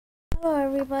Hello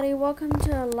everybody, welcome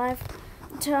to a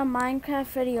Minecraft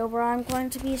video where I'm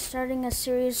going to be starting a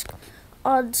series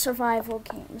on survival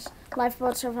games,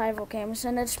 Lifeboat survival games,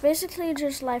 and it's basically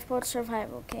just Lifeboat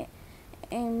survival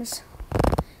games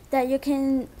that you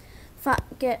can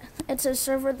get. It's a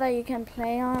server that you can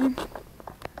play on,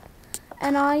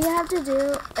 and all you have to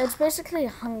do, it's basically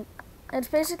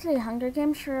Hunger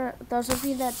Games for those of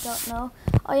you that don't know.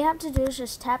 All you have to do is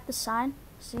just tap the sign,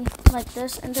 see, like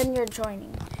this, and then you're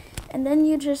joining. And then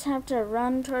you just have to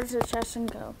run towards the chest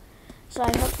and go. So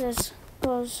I hope this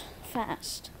goes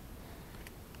fast.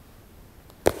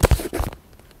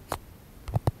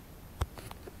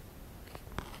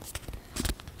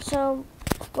 So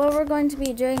what we're going to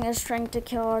be doing is trying to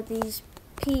kill all these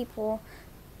people.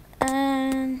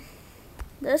 And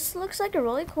this looks like a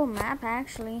really cool map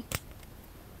actually.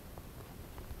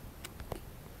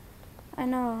 I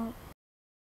know.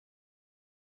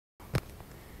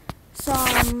 So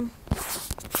I'm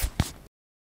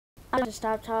going to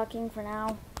stop talking for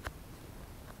now.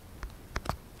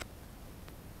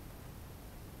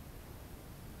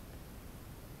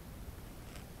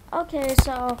 Okay,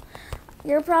 so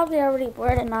you're probably already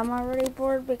bored, and I'm already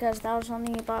bored because that was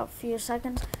only about a few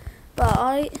seconds. But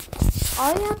all you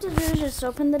have to do is just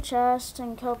open the chest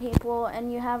and kill people,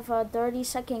 and you have a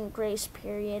 30-second grace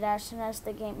period as soon as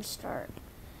the game starts.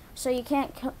 So you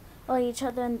can't kill each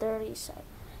other in 30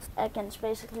 seconds,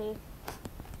 basically.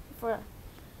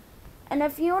 And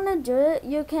if you want to do it,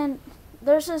 you can.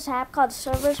 There's this app called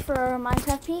Servers for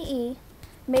Minecraft PE,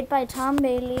 made by Tom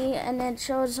Bailey, and it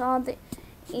shows all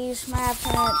these maps,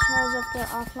 and it shows if they're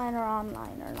offline or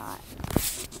online or not.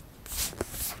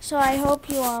 So I hope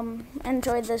you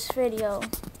enjoyed this video.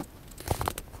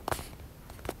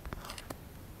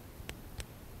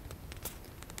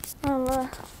 Oh,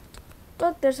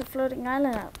 look, there's a floating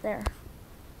island up there.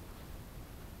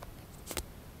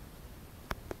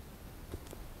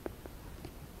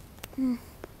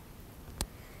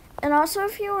 And also,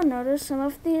 if you will notice, some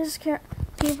of these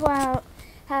people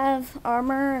have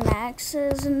armor and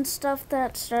axes and stuff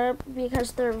that start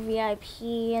because they're VIP,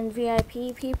 and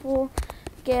VIP people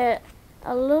get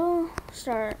a little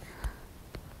start.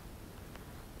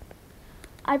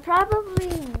 I probably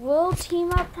will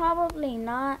team up, probably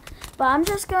not, but I'm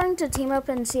just going to team up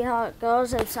and see how it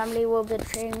goes if somebody will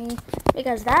betray me,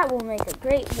 because that will make a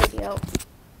great video,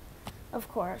 of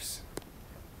course.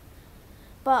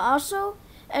 But also,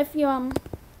 if you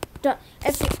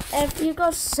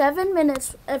go 7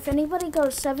 minutes, if anybody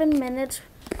goes 7 minutes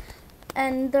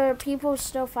and there are people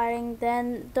still fighting,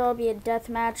 then there'll be a death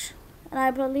match. And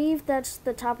I believe that's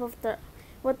the top of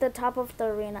what the top of the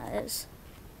arena is.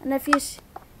 And if you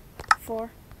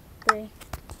 4, 3,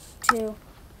 2,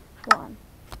 1.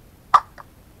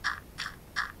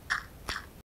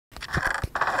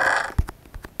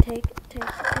 Take.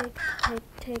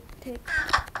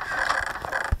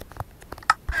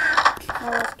 Now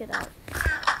let's get out.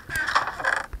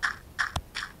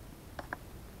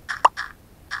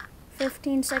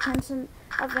 15 seconds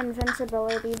of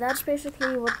invincibility. That's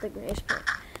basically what the grace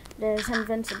period is.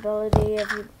 Invincibility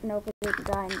if nobody can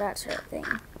die and that sort of thing.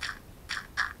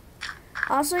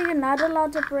 Also, you're not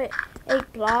allowed to break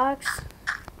blocks.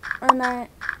 And I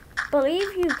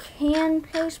believe you can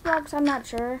place blocks. I'm not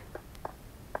sure.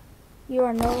 You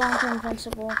are no longer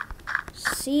invincible.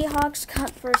 Seahawks got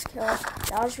first kill.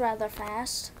 That was rather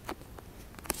fast.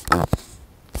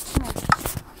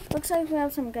 Looks like we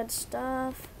have some good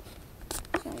stuff.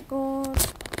 Some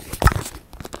gold.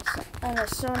 And a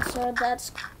stone sword.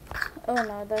 That's. Oh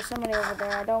no, there's somebody over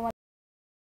there. I don't want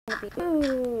to be.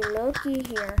 Ooh, Loki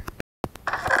here.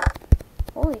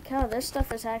 Holy cow, this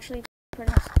stuff is actually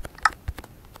pretty nice.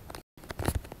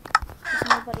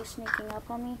 Is anybody sneaking up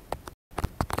on me?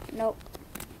 Nope.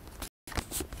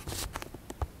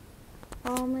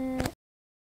 Helmet.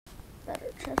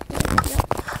 Better chest plate. Yep.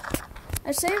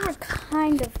 I say we're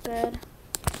kind of good.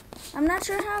 I'm not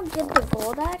sure how good the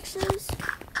gold axe is.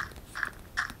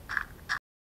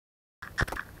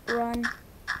 Run.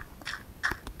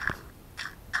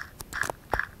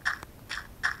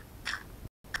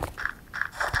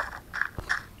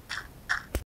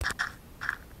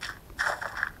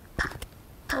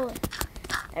 Holy.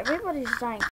 Everybody's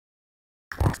dying.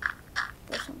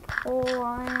 There's some coal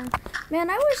iron. Man,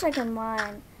 I wish I could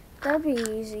mine. That'd be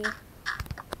easy.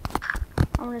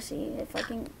 I'm gonna see if I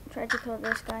can try to kill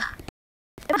this guy.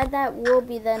 That will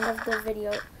be the end of the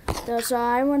video, though, so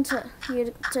I want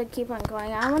you to keep on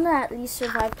going. I want to at least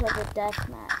survive to the death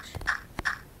match.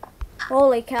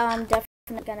 Holy cow, I'm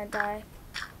definitely gonna die.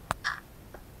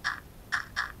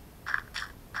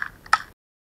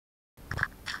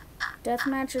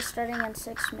 Deathmatch is starting in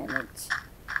 6 minutes.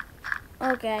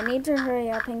 Okay, I need to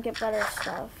hurry up and get better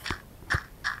stuff.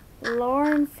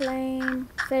 Lauren Flame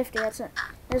 50.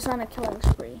 It's on a killing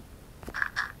spree.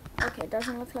 Okay,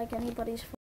 doesn't look like anybody's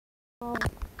phone.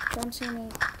 Don't see any.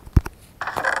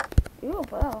 Ooh,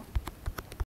 wow.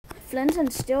 Flint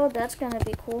and steel, that's gonna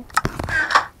be cool.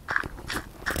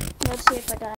 Let's see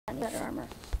if I got any better armor.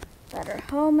 Better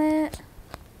helmet.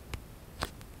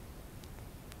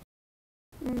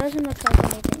 Doesn't look like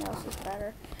anything else is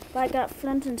better. But I got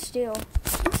flint and steel.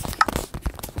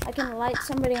 I can light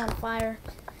somebody on fire.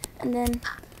 And then,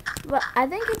 but I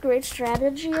think a great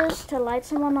strategy is to light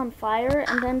someone on fire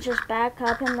and then just back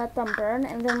up and let them burn.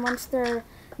 And then once they're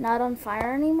not on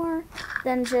fire anymore,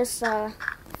 then just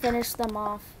finish them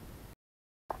off.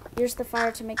 Use the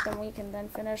fire to make them weak and then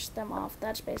finish them off.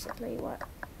 That's basically what.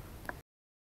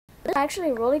 It's actually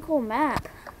a really cool map.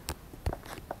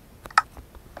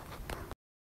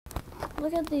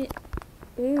 Look at the...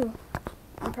 Ooh.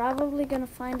 I'm probably gonna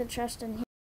find a chest in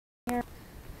here.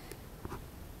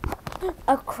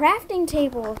 A crafting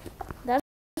table! That's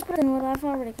better than what I've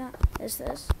already got. Is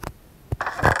this?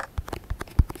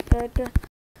 Good, good.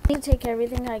 I need to take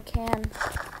everything I can.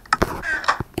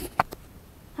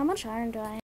 How much iron do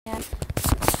I have?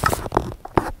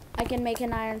 I can make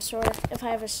an iron sword if I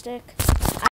have a stick.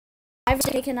 I've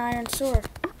taken an iron sword.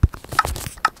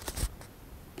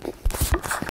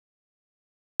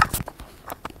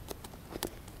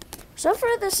 So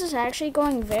far, this is actually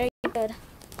going very good.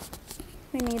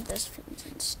 We need this flint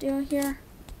and steel here.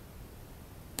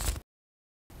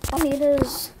 All I need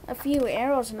is a few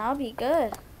arrows and I'll be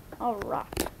good. I'll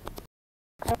rock.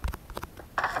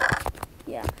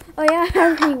 Yeah. Oh yeah, I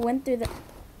already went through the...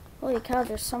 Holy cow,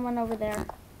 there's someone over there.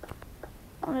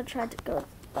 I'm gonna try to go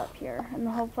up here and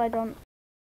hope I don't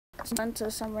run into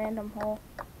some random hole.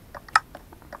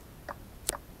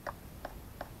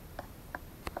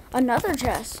 Another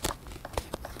chest.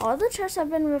 All the chests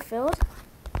have been refilled?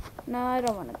 No, I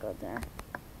don't want to go there.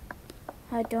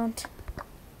 I don't.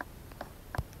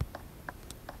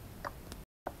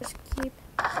 Just keep...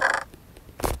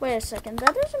 Wait a second,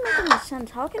 that doesn't make any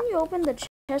sense. How can you open the chest?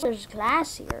 There's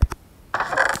glass here.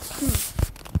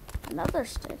 Another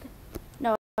stick.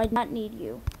 No, I do not need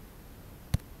you.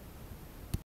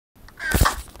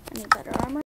 I need better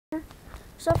armor.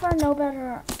 So far, no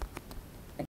better...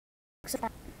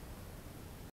 Except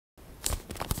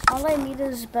all I need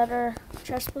is better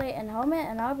chestplate and helmet,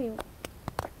 and I'll be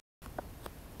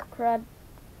crud.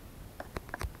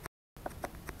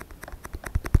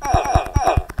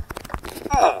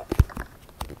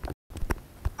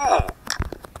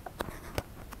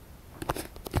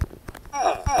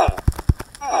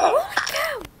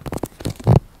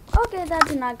 Okay, that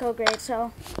did not go great.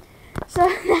 So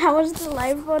that was the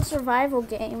Lifeboat survival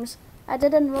games. I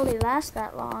didn't really last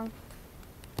that long.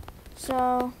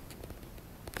 So.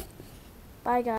 Bye, guys.